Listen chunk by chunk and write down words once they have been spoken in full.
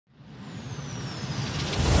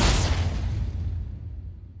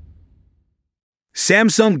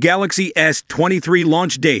Samsung Galaxy S23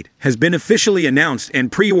 launch date has been officially announced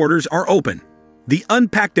and pre-orders are open. The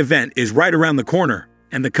Unpacked event is right around the corner,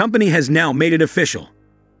 and the company has now made it official.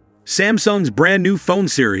 Samsung's brand new phone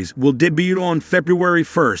series will debut on February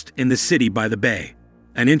 1st in the city by the Bay.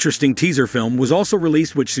 An interesting teaser film was also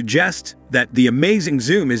released which suggests that the amazing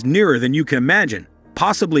zoom is nearer than you can imagine,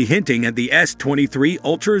 possibly hinting at the S23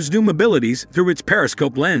 Ultra's zoom abilities through its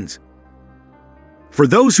periscope lens. For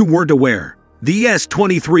those who weren't aware, the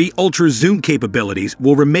S23 Ultra zoom capabilities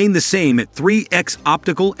will remain the same at 3x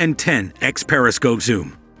optical and 10x periscope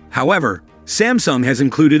zoom. However, Samsung has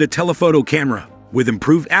included a telephoto camera with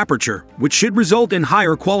improved aperture, which should result in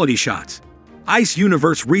higher quality shots. Ice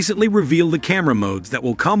Universe recently revealed the camera modes that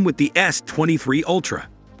will come with the S23 Ultra.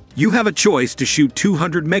 You have a choice to shoot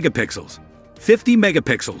 200 megapixels, 50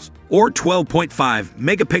 megapixels, or 12.5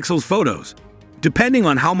 megapixels photos, depending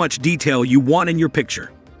on how much detail you want in your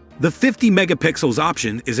picture. The 50 megapixels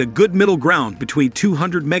option is a good middle ground between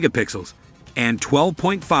 200 megapixels and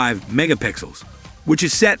 12.5 megapixels, which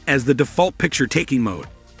is set as the default picture-taking mode.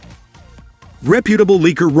 Reputable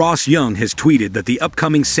leaker Ross Young has tweeted that the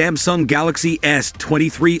upcoming Samsung Galaxy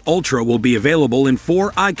S23 Ultra will be available in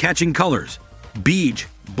 4 eye-catching colors: beige,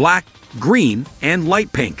 black, green, and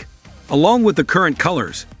light pink. Along with the current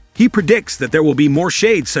colors, he predicts that there will be more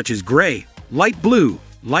shades such as gray, light blue,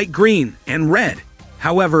 light green, and red,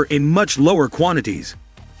 however in much lower quantities.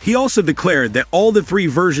 He also declared that all the 3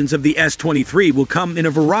 versions of the S23 will come in a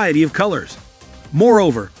variety of colors.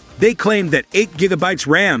 Moreover, they claim that 8GB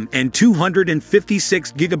RAM and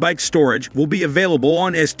 256GB storage will be available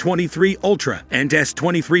on S23 Ultra and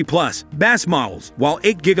S23 Plus Bass models, while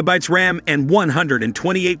 8GB RAM and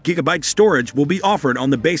 128GB storage will be offered on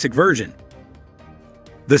the basic version.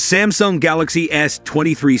 The Samsung Galaxy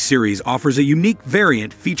S23 series offers a unique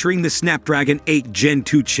variant featuring the Snapdragon 8 Gen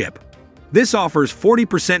 2 chip. This offers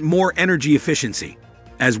 40% more energy efficiency,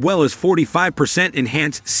 as well as 45%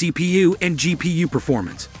 enhanced CPU and GPU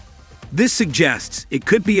performance. This suggests it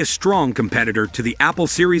could be a strong competitor to the Apple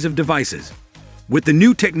series of devices. With the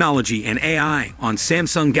new technology and AI on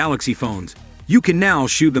Samsung Galaxy phones, you can now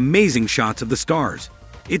shoot amazing shots of the stars.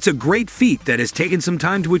 It's a great feat that has taken some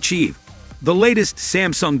time to achieve. The latest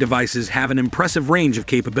Samsung devices have an impressive range of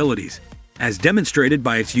capabilities, as demonstrated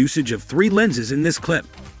by its usage of 3 lenses in this clip.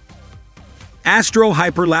 Astro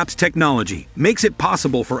Hyperlapse technology makes it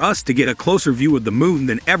possible for us to get a closer view of the moon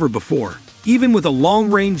than ever before, even with a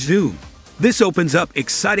long-range zoom. This opens up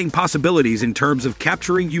exciting possibilities in terms of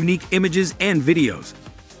capturing unique images and videos.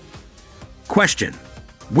 Question: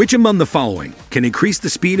 which among the following can increase the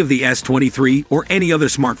speed of the S23 or any other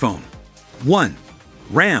smartphone? 1.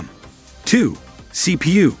 RAM. 2.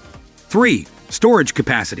 CPU. 3. Storage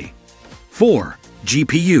capacity. 4.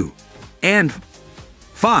 GPU. And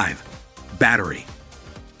 5. Battery.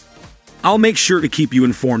 I'll make sure to keep you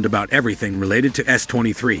informed about everything related to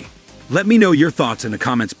S23. Let me know your thoughts in the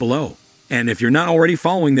comments below. And if you're not already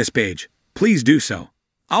following this page, please do so.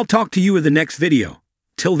 I'll talk to you in the next video.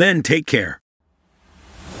 Till then, take care.